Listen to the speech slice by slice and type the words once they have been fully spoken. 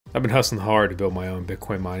I've been hustling hard to build my own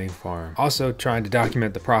Bitcoin mining farm. Also trying to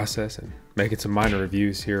document the process and making some minor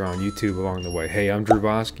reviews here on YouTube along the way. Hey, I'm Drew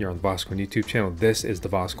Vosk, you're on the VoskCoin YouTube channel. This is the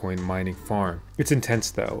VoskCoin mining farm. It's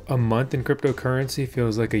intense though. A month in cryptocurrency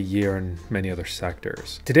feels like a year in many other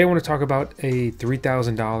sectors. Today I want to talk about a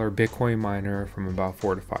 $3,000 Bitcoin miner from about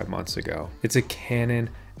 4 to 5 months ago. It's a Canaan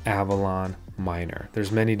Avalon miner.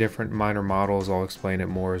 There's many different miner models. I'll explain it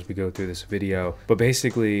more as we go through this video, but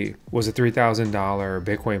basically was a $3,000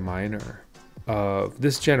 Bitcoin miner of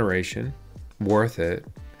this generation worth it?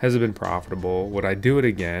 Has it been profitable? Would I do it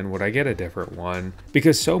again? Would I get a different one?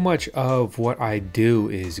 Because so much of what I do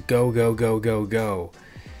is go, go, go, go, go.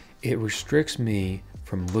 It restricts me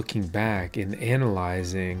from looking back and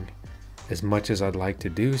analyzing as much as I'd like to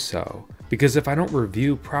do so. Because if I don't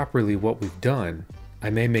review properly what we've done, I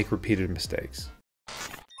may make repeated mistakes.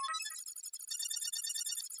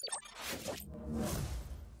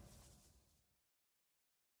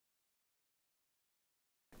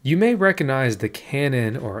 You may recognize the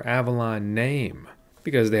Canaan or Avalon name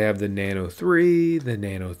because they have the Nano 3, the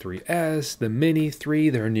Nano 3S, the Mini 3,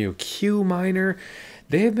 their new Q miner.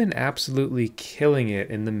 They have been absolutely killing it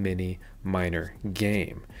in the mini miner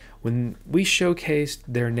game. When we showcased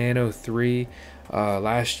their Nano 3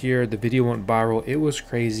 last year, the video went viral. It was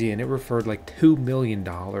crazy and it referred like $2 million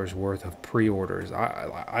worth of pre-orders.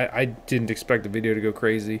 I didn't expect the video to go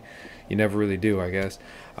crazy. You never really do, I guess.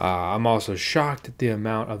 I'm also shocked at the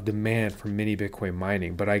amount of demand for mini Bitcoin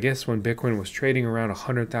mining, but I guess when Bitcoin was trading around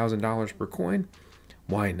 $100,000 per coin,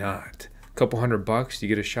 why not? A couple $100, you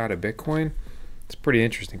get a shot at Bitcoin. It's pretty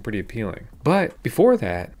interesting, pretty appealing. But before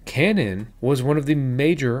that, Canaan was one of the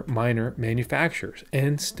major miner manufacturers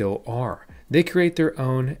and still are. They create their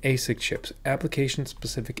own ASIC chips,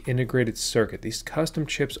 application-specific integrated circuit. These custom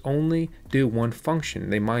chips only do one function.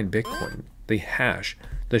 They mine Bitcoin. They hash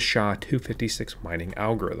the SHA-256 mining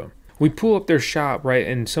algorithm. We pull up their shop, right,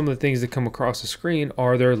 and some of the things that come across the screen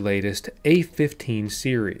are their latest A15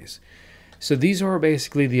 series. So these are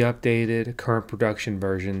basically the updated current production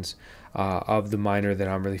versions of the miner that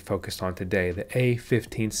I'm really focused on today, the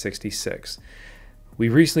A1566. We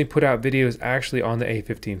recently put out videos actually on the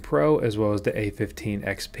A15 Pro as well as the A15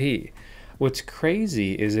 XP. What's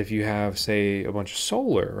crazy is if you have, say, a bunch of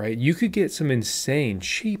solar, right, you could get some insane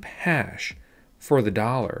cheap hash for the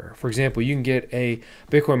dollar. For example, you can get a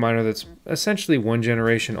Bitcoin miner that's essentially one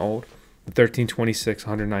generation old, 1326,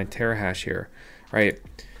 109 terahash here, right,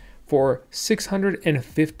 for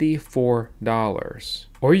 $654.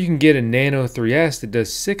 Or you can get a Nano 3S that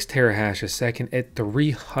does 6 terahash a second at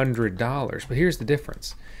 $300. But here's the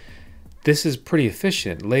difference. This is pretty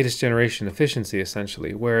efficient, latest generation efficiency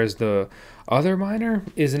essentially, whereas the other miner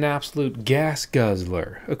is an absolute gas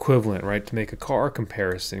guzzler equivalent, right, to make a car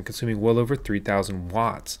comparison, consuming well over 3,000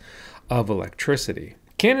 watts of electricity.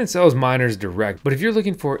 Canaan sells miners direct, but if you're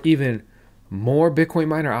looking for even more Bitcoin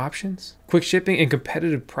miner options, quick shipping, and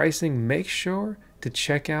competitive pricing, make sure to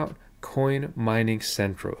check out Coin Mining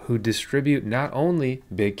Central, who distribute not only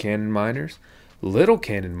big Canaan miners, little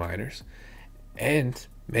Canaan miners, and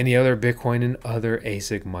many other Bitcoin and other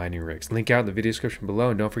ASIC mining rigs. Link out in the video description below,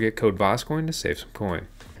 and don't forget code VoskCoin to save some coin.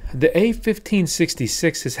 The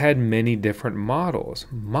A1566 has had many different models.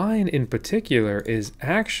 Mine in particular is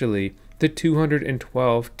actually the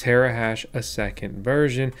 212 terahash a second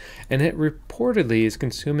version, and it reportedly is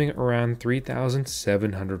consuming around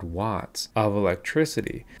 3,700 watts of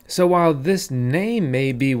electricity. So while this name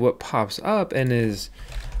may be what pops up and is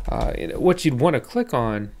what you'd want to click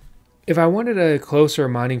on, if I wanted a closer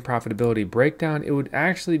mining profitability breakdown, it would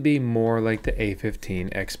actually be more like the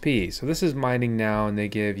A15 XP. So this is mining now, and they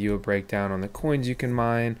give you a breakdown on the coins you can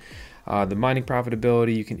mine, the mining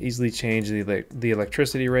profitability. You can easily change the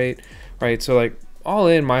electricity rate, right? So like all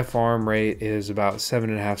in, my farm rate is about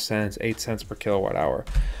 7.5 cents, 8 cents per kilowatt hour.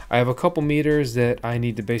 I have a couple meters that I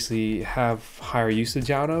need to basically have higher usage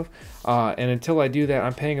out of. And until I do that,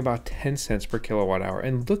 I'm paying about 10 cents per kilowatt hour.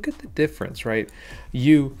 And look at the difference, right?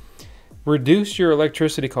 You reduce your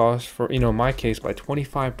electricity cost for, in my case, by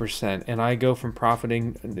 25%, and I go from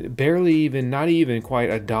profiting barely even, not even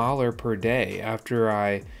quite $1 per day after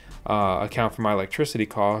I account for my electricity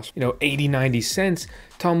cost, 80, 90 cents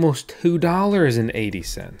to almost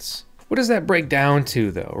 $2.80. What does that break down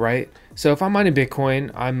to though, right? So if I'm mining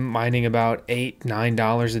Bitcoin, I'm mining about $8,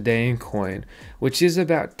 $9 a day in coin, which is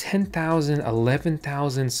about 10,000,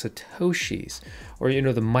 11,000 Satoshis, or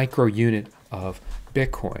the micro unit of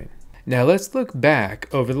Bitcoin. Now let's look back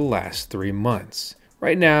over the last 3 months.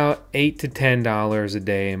 Right now, $8 to $10 a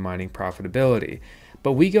day in mining profitability.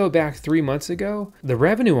 But we go back 3 months ago, the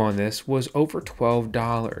revenue on this was over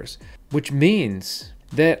 $12, which means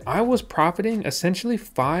that I was profiting essentially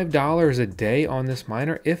 $5 a day on this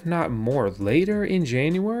miner, if not more. Later in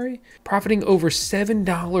January, profiting over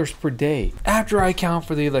 $7 per day after I account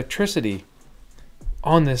for the electricity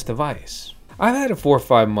on this device. I've had it 4 or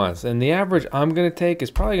 5 months, and the average I'm going to take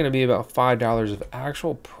is probably going to be about $5 of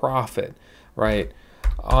actual profit, right,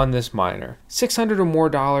 on this miner. $600 or more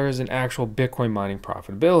in actual Bitcoin mining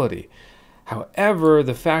profitability. However,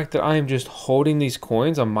 the fact that I am just holding these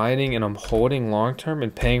coins, I'm mining and I'm holding long term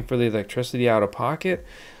and paying for the electricity out of pocket,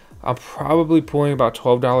 I'm probably pulling about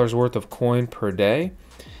 $12 worth of coin per day.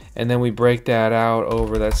 And then we break that out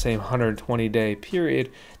over that same 120-day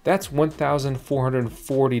period. That's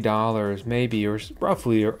 $1,440 maybe, or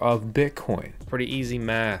roughly, of Bitcoin. Pretty easy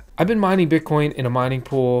math. I've been mining Bitcoin in a mining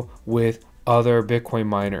pool with other Bitcoin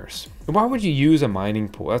miners. Why would you use a mining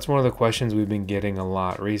pool? That's one of the questions we've been getting a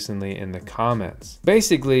lot recently in the comments.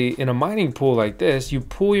 Basically, in a mining pool like this, you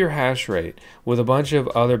pool your hash rate with a bunch of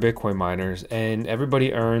other Bitcoin miners, and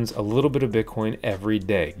everybody earns a little bit of Bitcoin every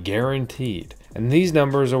day, guaranteed. And these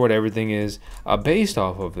numbers are what everything is based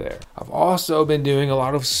off of there. I've also been doing a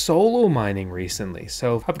lot of solo mining recently.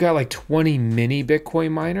 So I've got like 20 mini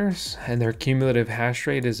Bitcoin miners, and their cumulative hash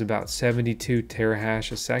rate is about 72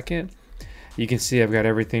 terahash a second. You can see I've got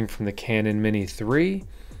everything from the Canaan Mini 3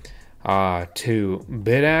 to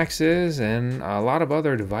bit axes and a lot of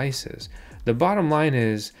other devices. The bottom line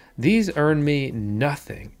is these earn me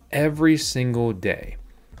nothing every single day,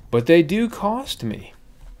 but they do cost me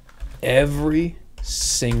every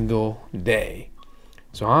single day.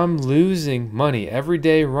 So I'm losing money every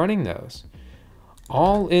day running those,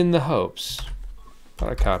 all in the hopes,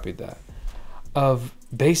 I copied that, of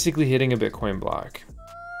basically hitting a Bitcoin block.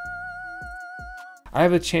 I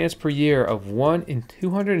have a chance per year of 1 in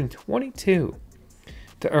 222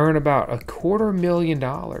 to earn about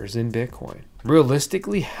 $250,000 in Bitcoin.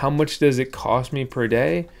 Realistically, how much does it cost me per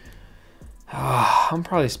day? I'm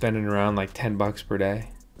probably spending around like 10 bucks per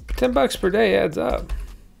day. 10 bucks per day adds up.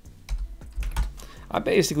 I'm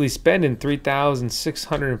basically spending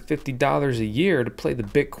 $3,650 a year to play the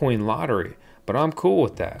Bitcoin lottery, but I'm cool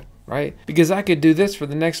with that, right? Because I could do this for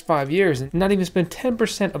the next 5 years and not even spend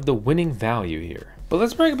 10% of the winning value here. But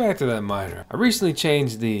let's bring it back to that miner. I recently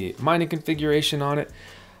changed the mining configuration on it,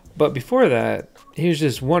 but before that, here's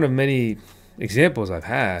just one of many examples I've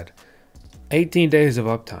had. 18 days of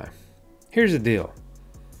uptime. Here's the deal.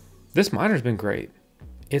 This miner's been great.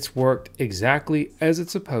 It's worked exactly as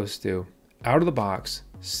it's supposed to, out of the box,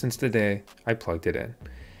 since the day I plugged it in.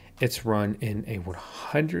 It's run in a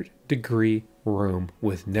 100-degree room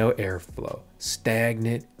with no airflow,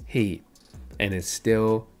 stagnant heat, and it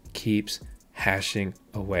still keeps hashing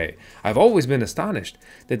away. I've always been astonished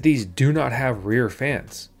that these do not have rear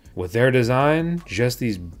fans. With their design, just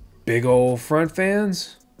these big old front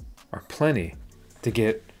fans are plenty to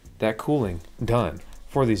get that cooling done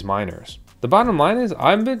for these miners. The bottom line is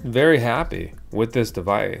I've been very happy with this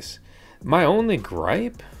device. My only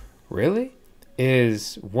gripe, really,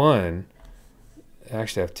 is one,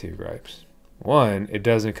 actually I have 2 gripes. One, it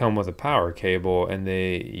doesn't come with a power cable, and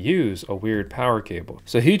they use a weird power cable.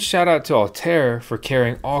 So huge shout out to Altair for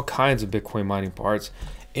carrying all kinds of Bitcoin mining parts,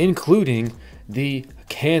 including the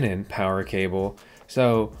Canaan power cable.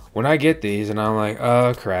 So when I get these and I'm like,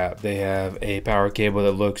 oh crap, they have a power cable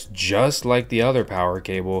that looks just like the other power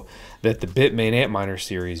cable that the Bitmain Antminer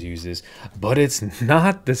series uses, but it's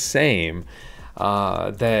not the same,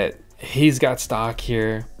 that he's got stock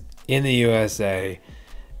here in the USA.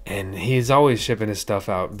 And he's always shipping his stuff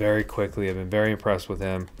out very quickly. I've been very impressed with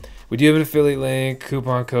him. We do have an affiliate link,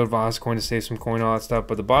 coupon code VoskCoin to save some coin, all that stuff.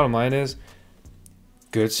 But the bottom line is,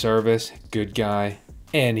 good service, good guy,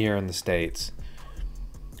 and here in the States.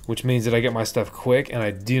 Which means that I get my stuff quick, and I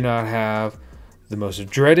do not have the most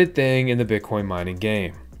dreaded thing in the Bitcoin mining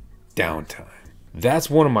game, downtime. That's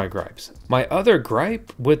one of my gripes. My other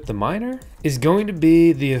gripe with the miner is going to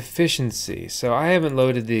be the efficiency. So I haven't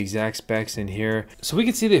loaded the exact specs in here. So we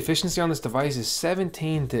can see the efficiency on this device is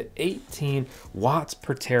 17 to 18 watts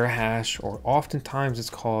per terahash, or oftentimes it's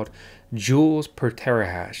called joules per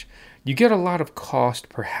terahash. You get a lot of cost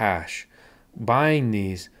per hash buying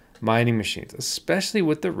these mining machines, especially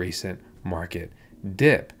with the recent market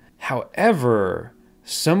dip. However,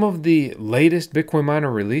 some of the latest Bitcoin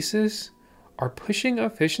miner releases are pushing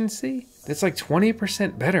efficiency that's like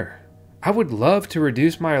 20% better. I would love to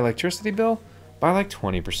reduce my electricity bill by like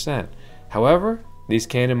 20%. However, these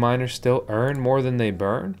Canaan miners still earn more than they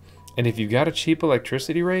burn. And if you've got a cheap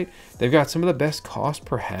electricity rate, they've got some of the best cost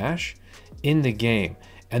per hash in the game.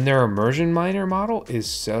 And their immersion miner model is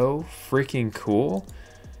so freaking cool.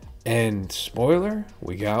 And spoiler,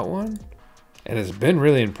 we got one. And it's been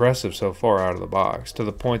really impressive so far out of the box, to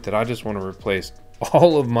the point that I just want to replace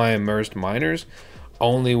all of my immersed miners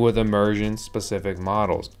only with immersion specific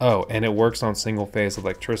models. Oh, and it works on single phase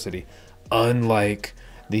electricity, unlike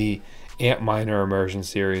the Antminer immersion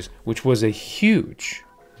series, which was a huge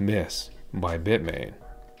miss by Bitmain.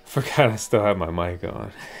 Forgot I still have my mic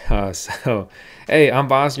on. Hey, I'm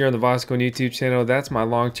Vosk. You're on the VoskCoin YouTube channel. That's my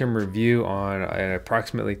long-term review on an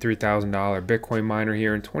approximately $3,000 Bitcoin miner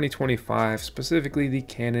here in 2025, specifically the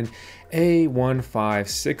Canaan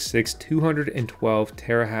A1566 212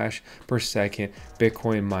 terahash per second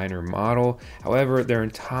Bitcoin miner model. However, their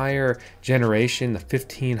entire generation, the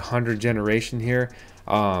 1500 generation here,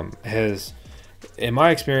 has, in my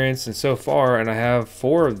experience and so far, and I have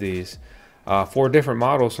 4 of these, 4 different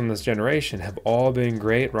models from this generation, have all been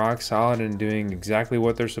great, rock solid, and doing exactly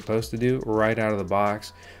what they're supposed to do right out of the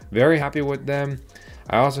box. Very happy with them.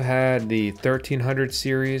 I also had the 1300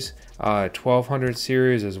 series, 1200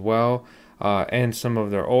 series as well, and some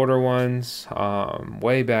of their older ones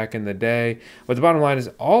way back in the day. But the bottom line is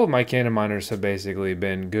all of my Canaan miners have basically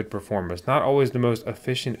been good performance. Not always the most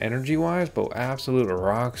efficient energy-wise, but absolute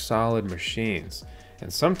rock solid machines.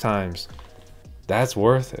 And sometimes that's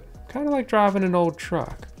worth it. Kind of like driving an old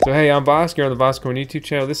truck. So hey, I'm Vosk. You're on the VoskCoin YouTube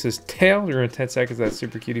channel. This is Tail. You're in 10 seconds. That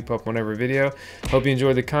super cutie pup on every video. Hope you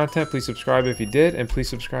enjoyed the content. Please subscribe if you did, and please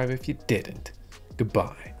subscribe if you didn't.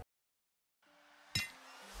 Goodbye.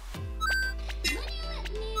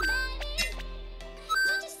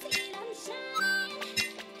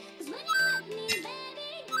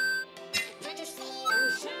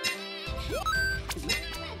 Shine.